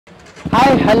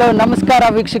Hi hello ನಮಸ್ಕಾರ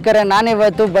ವೀಕ್ಷಕರೇ,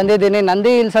 ನಾನಿವತ್ತು ಬಂದಿದ್ದೀನಿ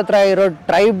ನಂದಿ ಹಿಲ್ಸ್ ಹತ್ರ ಇರೋ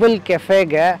ಟ್ರೈಬಲ್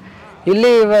ಕೆಫೆಗೆ.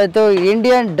 ಇಲ್ಲಿ ಇವತ್ತು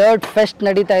ಇಂಡಿಯನ್ ಡರ್ಟ್ ಫೆಸ್ಟ್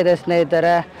ನಡೀತಾ ಇದೆ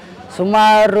ಸ್ನೇಹಿತರೆ.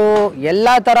 ಸುಮಾರು ಎಲ್ಲ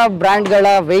ಥರ ಬ್ರ್ಯಾಂಡ್ಗಳ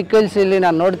ವೆಹಿಕಲ್ಸ್ ಇಲ್ಲಿ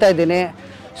ನಾನು ನೋಡ್ತಾ ಇದ್ದೀನಿ.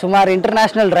 ಸುಮಾರು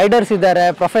ಇಂಟರ್ನ್ಯಾಷನಲ್ ರೈಡರ್ಸ್ ಇದ್ದಾರೆ,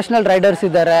 ಪ್ರೊಫೆಷ್ನಲ್ ರೈಡರ್ಸ್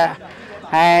ಇದ್ದಾರೆ.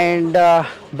 ಆ್ಯಂಡ್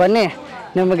ಬನ್ನಿ,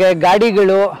 ನಿಮಗೆ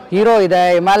ಗಾಡಿಗಳು ಹೀರೋ ಇದೆ,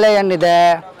 ಹಿಮಾಲಯನ್ ಇದೆ,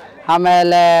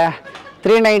 ಆಮೇಲೆ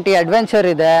 390 ಅಡ್ವೆಂಚರ್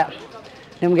ಇದೆ.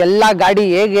 ನಿಮಗೆಲ್ಲ ಗಾಡಿ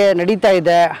ಹೇಗೆ ನಡೀತಾ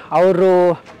ಇದೆ, ಅವರು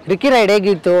ರಿಕ್ಕಿ ರೈಡ್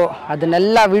ಹೇಗಿತ್ತು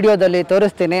ಅದನ್ನೆಲ್ಲ ವಿಡಿಯೋದಲ್ಲಿ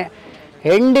ತೋರಿಸ್ತೀನಿ.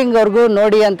 ಎಂಡಿಂಗ್ವರೆಗೂ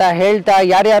ನೋಡಿ ಅಂತ ಹೇಳ್ತಾ,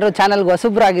 ಯಾರ್ಯಾರು ಚಾನಲ್ಗೆ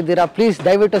ಹೊಸಬ್ರಾಗಿದ್ದೀರಾ ಪ್ಲೀಸ್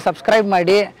ದಯವಿಟ್ಟು ಸಬ್ಸ್ಕ್ರೈಬ್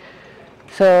ಮಾಡಿ.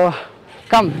 So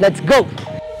come let's go.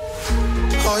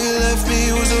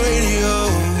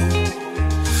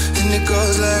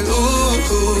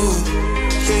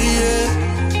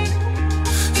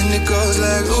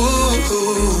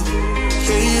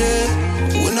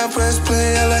 When I press play,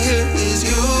 all I hear is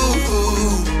you.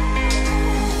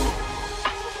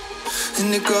 And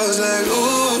it goes like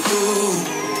ooh,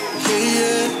 yeah,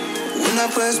 yeah. When I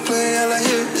press play, all I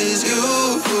hear is you.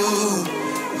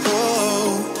 Oh,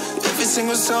 every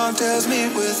single song tells me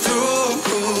we're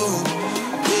through.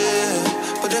 Yeah,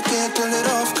 but I can't turn it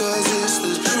off 'cause it's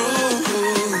the truth.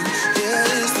 Yeah,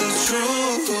 it's the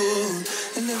truth.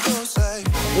 And it goes like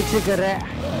ವೀಕ್ಷಕರೇ,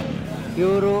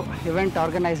 ಇವರು event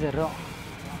organiser.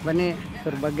 ಬನ್ನಿ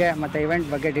ಇವ್ರ ಬಗ್ಗೆ ಮತ್ತು event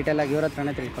ಬಗ್ಗೆ ಡೀಟೇಲಾಗಿ ಇವ್ರ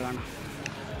ಹತ್ರನೇ ತಿಳ್ಕೊಳ್ಳೋಣ.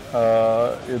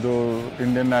 ಇದು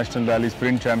Indian national rally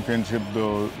sprint ಚಾಂಪಿಯನ್ಶಿಪ್ದು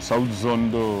south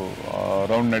ಝೋನ್ದು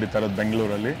round ನಡೀತಾ ಇರೋದು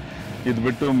ಬೆಂಗಳೂರಲ್ಲಿ. ಇದು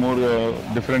ಬಿಟ್ಟು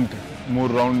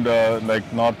ಮೂರು round like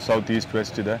north, south, East,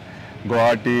 West ಇದೆ.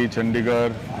 ಗುವಾಹಟಿ,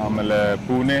 ಚಂಡೀಗಢ, ಆಮೇಲೆ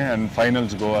ಪುಣೆ ಆ್ಯಂಡ್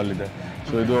ಫೈನಲ್ಸ್ ಗೋವಾಲಿದೆ.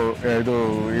 ಸೊ ಇದು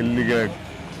ಇಲ್ಲಿಗೆ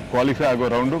ಕ್ವಾಲಿಫೈ ಆಗೋ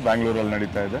ರೌಂಡು ಬ್ಯಾಂಗ್ಳೂರಲ್ಲಿ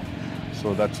ನಡೀತಾ ಇದೆ. So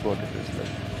that's what it is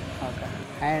like. Okay.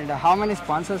 And how many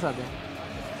sponsors are there?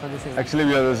 Actually,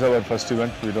 this is our first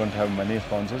event. We don't have many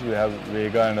sponsors. We have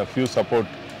Vega and a few support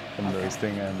from this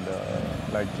thing, and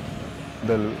like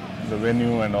the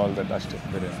venue and all that.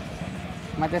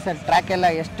 ಮತ್ತು sir, track ಎಲ್ಲ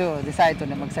ಎಷ್ಟು ದಿವಸ ಆಯಿತು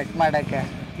ನಿಮಗೆ set ಮಾಡೋಕ್ಕೆ?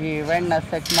 ಈ ಇವೆಂಟ್ನ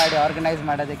set ಮಾಡಿ organise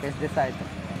ಮಾಡೋದಕ್ಕೆ ಎಷ್ಟು ದಿವಸ ಆಯಿತು?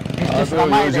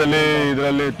 ಯೂಶಲಿ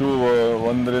ಇದರಲ್ಲಿ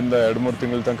 1 ರಿಂದ 2-3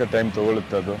 ತಿಂಗಳ ತನಕ ಟೈಮ್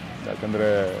ತೊಗೊಳುತ್ತೆ ಅದು. ಯಾಕಂದರೆ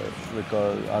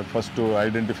ಫಸ್ಟು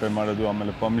ಐಡೆಂಟಿಫೈ ಮಾಡೋದು,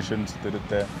 ಆಮೇಲೆ ಪರ್ಮಿಷನ್ಸ್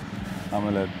ಇರುತ್ತೆ,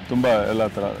 ಆಮೇಲೆ ತುಂಬ ಎಲ್ಲ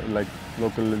ಥರ ಲೈಕ್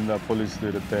ಲೋಕಲಿಂದ ಪೊಲೀಸ್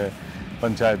ಇರುತ್ತೆ,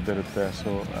 ಪಂಚಾಯತ್ ಇರುತ್ತೆ. ಸೊ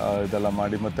ಇದೆಲ್ಲ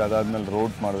ಮಾಡಿ ಮತ್ತು ಅದಾದಮೇಲೆ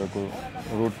ರೂಟ್ ಮಾಡಬೇಕು.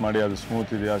 ರೂಟ್ ಮಾಡಿ ಅದು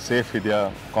ಸ್ಮೂತ್ ಇದೆಯಾ, ಸೇಫ್ ಇದೆಯಾ,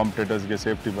 ಕಾಂಪಿಟೇಟರ್ಸ್ಗೆ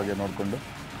ಸೇಫ್ಟಿ ಬಗ್ಗೆ ನೋಡಿಕೊಂಡು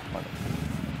ಮಾಡೋದು.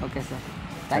 Okay sir,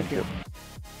 thank you.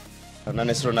 ನನ್ನ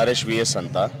ಹೆಸರು ನರೇಶ್ VS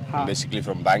ಅಂತ, basically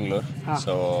from Bangalore.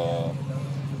 So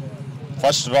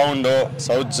first round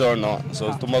south zone. So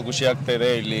ತುಂಬ ಖುಷಿ ಆಗ್ತಾ ಇದೆ.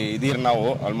 ಇಲ್ಲಿ ಇದೀರಿ ನಾವು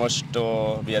almost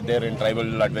we are there in tribal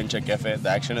adventure cafe. The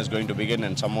action is going to begin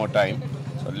in some more time.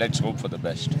 So let's hope for the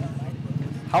best.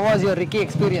 How was your Ricky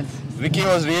experience? Ricky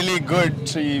was really good.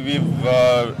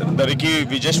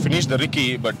 We just finished the Ricky,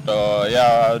 but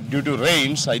yeah, due to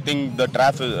rains, I think the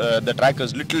track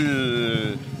is little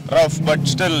rough, but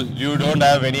still you don't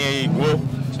have any go,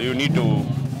 so you need to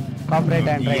Cooperate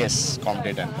and ride. Yes,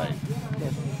 cooperate and ride.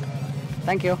 Yes.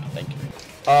 Thank you. Thank you.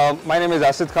 My name is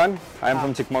Asid Khan. I am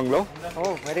from Chikmagalur.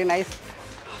 Oh, very nice.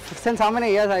 Since how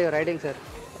many years are you riding, sir?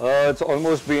 It's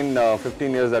almost been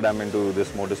 15 years that I'm into this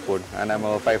motorsport, and I'm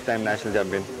a 5-time national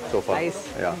champion so far. Nice.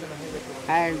 Yeah.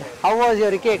 And how was your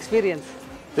Ricky experience?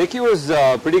 Ricky was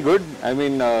pretty good. I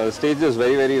mean, stage is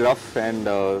very, very rough, and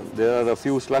there are a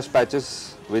few slush patches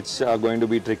which are going to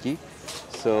be tricky.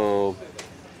 So,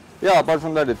 yeah, apart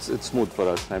from that, it's smooth for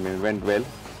us. I mean, it went well.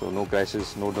 So no crashes,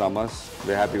 no dramas.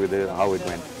 We're happy with how it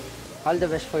went. All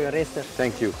the best for your race, sir.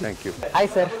 Thank you, thank you. Hi,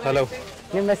 sir. Hello,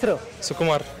 ನಿಮ್ಮ ಹೆಸರು?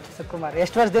 ಸುಕುಮಾರ್. ಸುಕುಮಾರ್.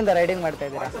 ಎಷ್ಟು ವರ್ಷದಿಂದ riding ಮಾಡ್ತಾ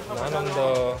ಇದ್ದೀರಾ? ನಾನೊಂದು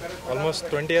almost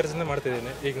 20 ಇಯರ್ಸಿಂದ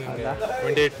ಮಾಡ್ತಿದ್ದೀನಿ. ಈಗ ನನಗೆ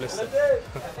 28+.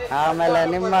 ಆಮೇಲೆ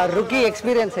ನಿಮ್ಮ ರುಕಿ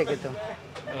ಎಕ್ಸ್ಪೀರಿಯನ್ಸ್ ಹೇಗಿತ್ತು?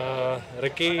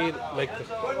 ರಿಕ್ಕಿ ಲೈಕ್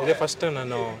ಇದೇ ಫಸ್ಟ್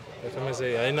ನಾನು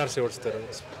FMSCI INRSC ಓಡಿಸ್ತಾರೆ,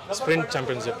 sprint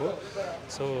ಚಾಂಪಿಯನ್ಶಿಪ್ಪು.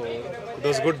 So it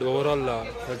was good overall.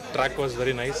 The track was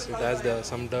very nice. It has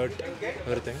some dirt,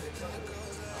 everything.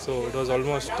 So it was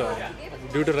almost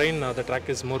due to rain the track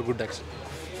is more good actually.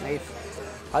 Nice.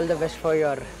 All the best for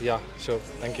your. Yeah, sure,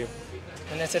 thank you.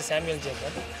 ನನ್ನ ಹೆಸರು Samuel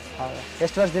Jacob.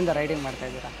 ಎಷ್ಟು ವರ್ಷದಿಂದ riding ಮಾಡ್ತಾ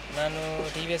ಇದ್ದೀರಾ? ನಾನು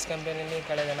TVS ಕಂಪನಿಯಲ್ಲಿ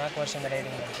ಕಳೆದ 4 ವರ್ಷದಿಂದ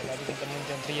ರೈಡಿಂಗ್ ಮಾಡ್ತೀನಿ. ಅದಕ್ಕಿಂತ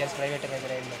ಮುಂಚೆ 3 ಇಯರ್ಸ್ ಪ್ರೈವೇಟಾಗಿ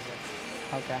ರೈಡ್ ಮಾಡ್ತೀನಿ.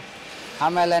 ಓಕೆ.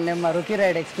 ಆಮೇಲೆ ನಿಮ್ಮ ರುಕಿ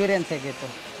ರೈಡ್ ಎಕ್ಸ್ಪೀರಿಯನ್ಸ್ ಹೇಗಿತ್ತು?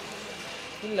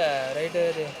 ಇಲ್ಲ,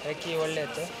 ರೆಕ್ಕಿ ಒಳ್ಳೆ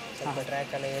ಇತ್ತು. ಸ್ವಲ್ಪ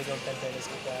ಟ್ರ್ಯಾಕೆಲ್ಲ ಹೇಗೆ ಹೋಗ್ತಾ ಅಂತ ಹೇಳಿ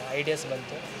ಸ್ವಲ್ಪ ಐಡಿಯಾಸ್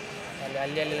ಬಂತು.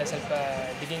 ಅಲ್ಲೆಲ್ಲ ಸ್ವಲ್ಪ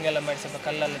ಡಿಗ್ಗಿಂಗ್ ಎಲ್ಲ ಮಾಡಿ ಸ್ವಲ್ಪ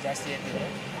ಕಲ್ಲೆಲ್ಲ ಜಾಸ್ತಿ ಇರ್ತಿದೆ.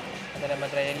 ಅದರ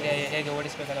ಮಾತ್ರ ಎಲ್ಲಿ ಹೇಗೆ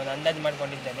ಓಡಿಸ್ಬೇಕನ್ನೋ ಒಂದು ಅಂದಾಜು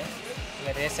ಮಾಡ್ಕೊಂಡಿದ್ದೇನೆ.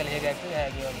 ಇಲ್ಲ ರೇಸಲ್ಲಿ ಹೇಗೆ ಆಗ್ತದೆ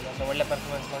ಹಾಗೆ ಒಂದು ಒಳ್ಳೆ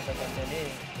ಪರ್ಫಾರ್ಮೆನ್ಸ್ ಮಾಡಬೇಕು ಅಂತೇಳಿ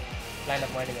ಪ್ಲ್ಯಾನ್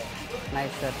ಅಪ್ ಮಾಡಿದ್ದಾರೆ.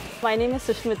 Nice sir. My name is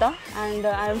Sushmita and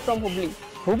I am from Hubli.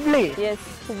 Hubli? Yes,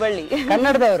 Hubballi.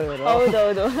 ಕನ್ನಡದವರು ಇವರು?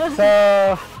 ಹೌದೌದು. ಸೊ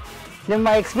ನಿಮ್ಮ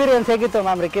ಎಕ್ಸ್ಪೀರಿಯನ್ಸ್ ಹೇಗಿತ್ತು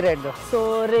ಮ್ಯಾಮ್ ರೆಕ್ಕಿ ರೈಡ್ದು? ಸೊ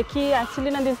ರೆಕ್ಕಿ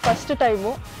ಆ್ಯಕ್ಚುಲಿ ನಂದು ಫಸ್ಟ್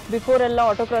ಟೈಮು. ಬಿಫೋರ್ ಎಲ್ಲ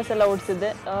ಆಟೋಕ್ರಾಸ್ ಎಲ್ಲ ಓಡಿಸಿದ್ದೆ.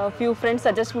 ಫ್ಯೂ ಫ್ರೆಂಡ್ಸ್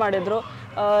ಸಜೆಸ್ಟ್ ಮಾಡಿದ್ರು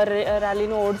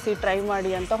ರ್ಯಾಲಿನೂ ಓಡಿಸಿ ಟ್ರೈ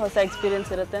ಮಾಡಿ ಅಂತ, ಹೊಸ ಎಕ್ಸ್ಪೀರಿಯನ್ಸ್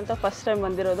ಇರುತ್ತೆ ಅಂತ ಫಸ್ಟ್ ಟೈಮ್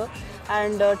ಬಂದಿರೋದು.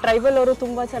 ಆ್ಯಂಡ್ ಟ್ರೈಬಲ್ ಅವರು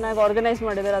ತುಂಬ ಚೆನ್ನಾಗಿ ಆರ್ಗನೈಸ್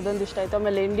ಮಾಡಿದ್ದಾರೆ, ಅದೊಂದು ಇಷ್ಟ ಆಯಿತು.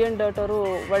 ಆಮೇಲೆ ಇಂಡಿಯನ್ ಡರ್ಟ್ ಅವರು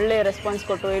ಒಳ್ಳೆ ರೆಸ್ಪಾನ್ಸ್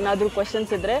ಕೊಟ್ಟರು, ಏನಾದರೂ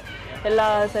ಕ್ವಶನ್ಸ್ ಇದ್ದರೆ ಎಲ್ಲ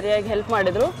ಸರಿಯಾಗಿ ಹೆಲ್ಪ್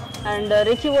ಮಾಡಿದರು. And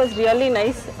ರೆಕ್ಕಿ was really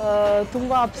nice.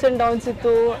 ತುಂಬ ಅಪ್ಸ್ ಆ್ಯಂಡ್ ಡೌನ್ಸ್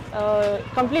ಇತ್ತು,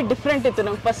 ಕಂಪ್ಲೀಟ್ ಡಿಫ್ರೆಂಟ್ ಇತ್ತು,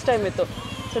 ನಮ್ಗೆ ಫಸ್ಟ್ ಟೈಮ್ ಇತ್ತು.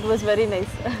 So it was very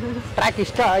nice. Track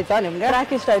ಇಷ್ಟ ಆಯ್ತಾ ನಿಮಗೆ?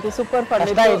 ಟ್ರ್ಯಾಕ್ ಇಷ್ಟ ಆಯಿತು, ಸೂಪರ್ ಫನ್.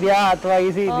 ಕಷ್ಟ ಇದೆಯಾ ಅಥವಾ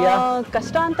ಈಸಿ ಇದೆಯಾ?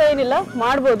 ಕಷ್ಟ ಅಂತ ಏನಿಲ್ಲ,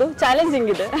 ಮಾಡ್ಬೋದು, ಚಾಲೆಂಜಿಂಗ್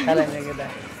ಇದೆ.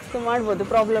 ಸೊ ಮಾಡ್ಬೋದು,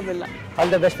 ಪ್ರಾಬ್ಲಮ್ ಇಲ್ಲ. All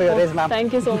the best for your race ma'am.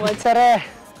 Thank you so much. Sir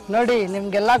ನೋಡಿ,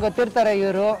 ನಿಮಗೆಲ್ಲ ಗೊತ್ತಿರ್ತಾರೆ,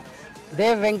 ಇವರು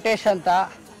ದೇವ್ ವೆಂಕಟೇಶ್ ಅಂತ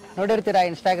ನೋಡಿರ್ತೀರ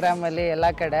ಇನ್ಸ್ಟಾಗ್ರಾಮಲ್ಲಿ ಎಲ್ಲ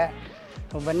ಕಡೆ.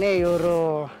 ಬನ್ನಿ, ಇವರು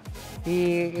ಈ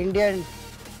ಇಂಡಿಯನ್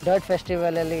ಡರ್ಟ್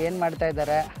ಫೆಸ್ಟಿವಲಲ್ಲಿ ಏನು ಮಾಡ್ತಾ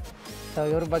ಇದ್ದಾರೆ, ಸೊ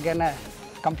ಇವ್ರ ಬಗ್ಗೆನೇ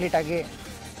ಕಂಪ್ಲೀಟಾಗಿ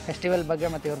ಫೆಸ್ಟಿವಲ್ ಬಗ್ಗೆ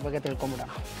ಮತ್ತು ಇವ್ರ ಬಗ್ಗೆ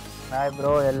ತಿಳ್ಕೊಂಬಿಡೋಣ. ಹಾಯ್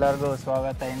ಬ್ರೋ, ಎಲ್ಲರಿಗೂ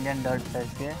ಸ್ವಾಗತ ಇಂಡಿಯನ್ ಡರ್ಟ್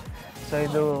ಫೆಸ್ಟ್ಗೆ. ಸೊ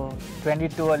ಇದು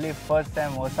 22ಅಲ್ಲಿ ಫಸ್ಟ್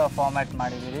ಟೈಮ್ ಹೊಸ ಫಾರ್ಮ್ಯಾಟ್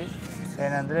ಮಾಡಿದ್ದೀರಿ.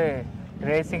 ಏನಂದರೆ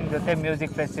ರೇಸಿಂಗ್ ಜೊತೆ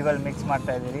ಮ್ಯೂಸಿಕ್ ಫೆಸ್ಟಿವಲ್ ಮಿಕ್ಸ್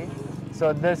ಮಾಡ್ತಾಯಿದ್ದೀರಿ.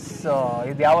 ಸೊ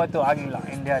ಇದು ಯಾವತ್ತೂ ಆಗಿಲ್ಲ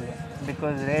ಇಂಡಿಯಾಲಿ.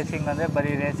 ಬಿಕಾಸ್ ರೇಸಿಂಗ್ ಅಂದರೆ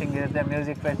ಬರೀ ರೇಸಿಂಗ್ ಇರುತ್ತೆ,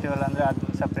 ಮ್ಯೂಸಿಕ್ ಫೆಸ್ಟಿವಲ್ ಅಂದರೆ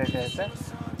ಅದು ಸಪ್ರೇಟ್ ಇರುತ್ತೆ.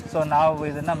 ಸೊ ನಾವು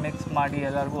ಇದನ್ನು ಮಿಕ್ಸ್ ಮಾಡಿ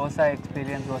ಎಲ್ಲರಿಗೂ ಹೊಸ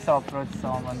ಎಕ್ಸ್ಪೀರಿಯನ್ಸ್, ಹೊಸ ಅಪ್ರೋಚ್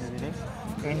ತೊಗೊಂಡ್ಬಂದಿದ್ದೀರಿ.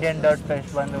 ಇಂಡಿಯನ್ ಡರ್ಟ್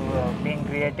ಫೆಸ್ಟ್ ಬಂದು ಬೀಯಿಂಗ್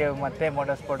ಕ್ರಿಯೇಟಿವ್ ಮತ್ತು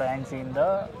ಮೋಟರ್ಸ್ಪೋರ್ಟ್ INRSCಯಿಂದ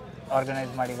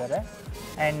ಆರ್ಗನೈಸ್ ಮಾಡಿದ್ದಾರೆ.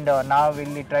 ಆ್ಯಂಡ್ ನಾವು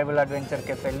ಇಲ್ಲಿ ಟ್ರೈಬಲ್ ಅಡ್ವೆಂಚರ್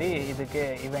ಕೆಫೆಯಲ್ಲಿ ಇದಕ್ಕೆ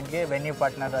ಇವೆಂಟ್ಗೆ ವೆನ್ಯೂ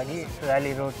ಪಾರ್ಟ್ನರ್ ಆಗಿ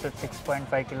ವ್ಯಾಲಿ ರೂಟ್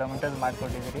 6.5 ಕಿಲೋಮೀಟರ್ಸ್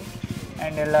ಮಾಡಿಕೊಟ್ಟಿದ್ದೀರಿ.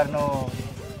 ಆ್ಯಂಡ್ ಎಲ್ಲರನ್ನೂ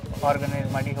ಆರ್ಗನೈಸ್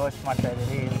ಮಾಡಿ ಹೋಸ್ಟ್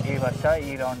ಮಾಡ್ತಾಯಿದ್ದೀರಿ ಈ ವರ್ಷ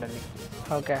ಈ ರೌಂಡಲ್ಲಿ.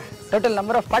 Okay, total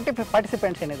number of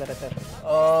participants ಏನಿದ್ದಾರೆ ಸರ್?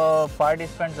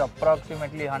 ಪಾರ್ಟಿಸಿಪೆಂಟ್ಸ್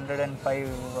ಅಪ್ರಾಕ್ಸಿಮೇಟ್ಲಿ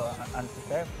 105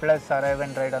 ಅನಿಸುತ್ತೆ. ಪ್ಲಸ್ ಅರೈವ್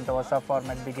ಆ್ಯಂಡ್ ರೈಡ್ ಅಂತ ಹೊಸ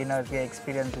ಫಾರ್ಮೆಟ್ ಬಿಗಿನರ್ಸ್ಗೆ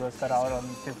ಎಕ್ಸ್ಪೀರಿಯನ್ಸ್ಗೋಸ್ಕರ ಅವರು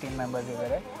ಒಂದು 15 ಮೆಂಬರ್ಸ್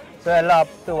ಇದ್ದಾರೆ. ಸೊ ಎಲ್ಲ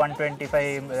ಅಪ್ ಟು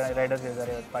 125 ರೈಡರ್ಸ್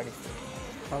ಇದ್ದಾರೆ ಪಾರ್ಟಿಸಿಪೇಟ್.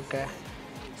 ಓಕೆ,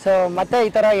 ಸೊ ಮತ್ತೆ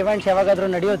ಈ ಥರ ಇವೆಂಟ್ಸ್ ಯಾವಾಗಾದರೂ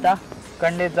ನಡೆಯುತ್ತಾ?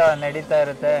 ಖಂಡಿತ ನಡೀತಾ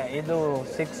ಇರುತ್ತೆ. ಇದು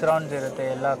 6 ರೌಂಡ್ಸ್ ಇರುತ್ತೆ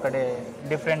ಎಲ್ಲ ಕಡೆ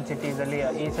ಡಿಫ್ರೆಂಟ್ ಸಿಟೀಸಲ್ಲಿ.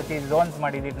 ಈ ಸತಿ ಝೋನ್ಸ್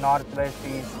ಮಾಡಿದ್ದೀವಿ, north West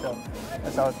East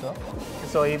south.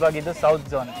 So ಇವಾಗ ಇದು south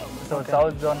zone. So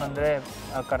south zone ಅಂದರೆ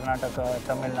ಕರ್ನಾಟಕ,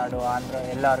 ತಮಿಳ್ನಾಡು, ಆಂಧ್ರ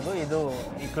ಎಲ್ಲರಿಗೂ ಇದು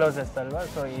ಈ ಕ್ಲೋಸೆಸ್ಟ್ ಅಲ್ವಾ.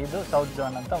 ಸೊ ಇದು ಸೌತ್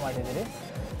ಝೋನ್ ಅಂತ ಮಾಡಿದ್ದೀರಿ.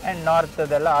 ಆ್ಯಂಡ್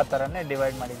ನಾರ್ತದೆಲ್ಲ ಆ ಥರನೇ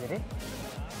ಡಿವೈಡ್ ಮಾಡಿದ್ದೀರಿ.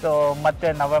 ಸೊ ಮತ್ತು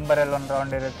ನವೆಂಬರಲ್ಲಿ ಒಂದು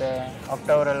ರೌಂಡ್ ಇರುತ್ತೆ,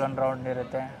 ಅಕ್ಟೋಬರಲ್ಲಿ ಒಂದು ರೌಂಡ್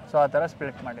ಇರುತ್ತೆ. ಸೊ ಆ ಥರ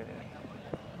ಸ್ಪ್ಲಿಟ್ ಮಾಡಿದ್ದೀವಿ.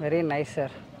 Very nice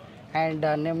sir. ಆ್ಯಂಡ್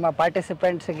ನಿಮ್ಮ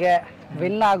ಪಾರ್ಟಿಸಿಪೆಂಟ್ಸ್ಗೆ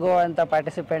ವಿನ್ ಆಗುವಂಥ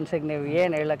ಪಾರ್ಟಿಸಿಪೆಂಟ್ಸಿಗೆ ನೀವು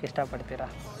ಏನು ಹೇಳೋಕ್ಕೆ ಇಷ್ಟಪಡ್ತೀರಾ?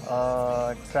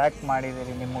 ಟ್ರ್ಯಾಕ್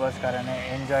ಮಾಡಿದ್ದೀರಿ ನಿಮಗೋಸ್ಕರನೇ,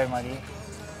 ಎಂಜಾಯ್ ಮಾಡಿ.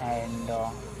 ಆ್ಯಂಡ್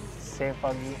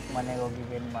ಸೇಫಾಗಿ ಮನೆಗೆ ಹೋಗಿ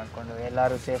ವಿನ್ ಮಾಡಿಕೊಂಡು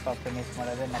ಎಲ್ಲರೂ ಸೇಫಾಗಿ ಫಿನಿಷ್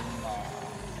ಮಾಡೋದೇ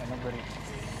ನಮ್ಮ ಗುರಿ.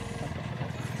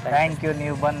 ಥ್ಯಾಂಕ್ ಯು,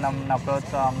 ನೀವು ಬಂದು ನಮ್ಮನ್ನ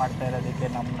ಪ್ರೋತ್ಸಾಹ ಮಾಡ್ತಾ ಇರೋದಕ್ಕೆ,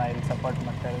 ನಮ್ಮನ್ನ ಇಲ್ಲಿ ಸಪೋರ್ಟ್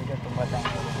ಮಾಡ್ತಾ ಇರೋದಕ್ಕೆ ತುಂಬ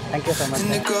thank you so much.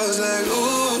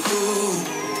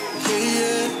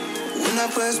 When I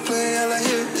press play, all I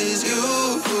hear is you.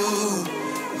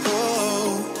 Oh,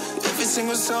 every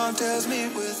single song tells me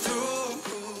we're through.